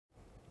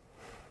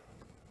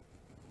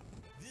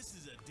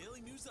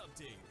News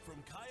update from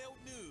Coyote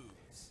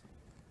News.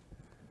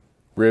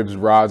 Ribs,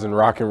 Rods, and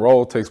Rock and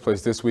Roll takes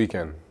place this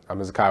weekend.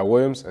 I'm Kyle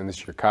Williams, and this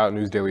is your Coyote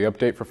News Daily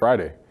Update for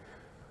Friday.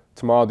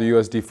 Tomorrow, the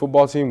USD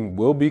football team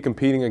will be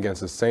competing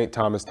against the St.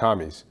 Thomas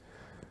Tommies.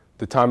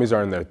 The Tommies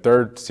are in their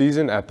third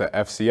season at the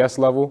FCS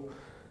level.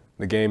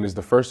 The game is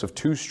the first of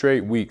 2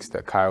 straight weeks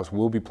that Coyotes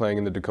will be playing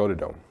in the Dakota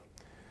Dome.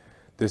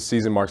 This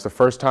season marks the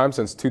first time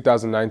since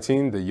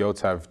 2019 the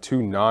Yotes have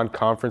 2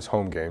 non-conference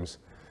home games.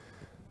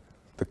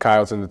 The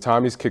Coyotes and the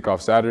Tommies kick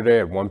off Saturday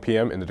at 1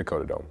 p.m. in the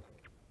Dakota Dome.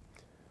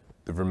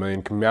 The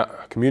Vermilion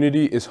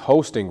community is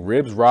hosting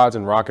Ribs, Rods,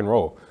 and Rock and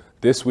Roll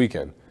this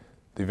weekend.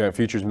 The event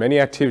features many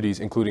activities,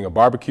 including a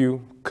barbecue,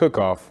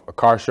 cook-off, a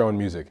car show, and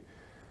music.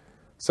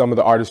 Some of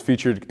the artists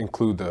featured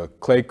include the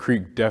Clay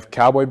Creek Deaf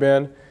Cowboy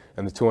Band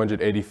and the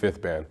 285th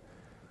Band.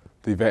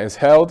 The event is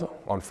held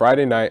on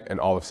Friday night and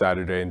all of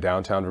Saturday in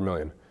downtown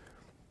Vermilion.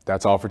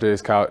 That's all for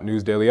today's Coyote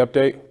News Daily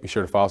Update. Be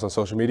sure to follow us on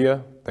social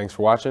media. Thanks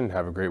for watching and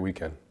have a great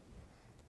weekend.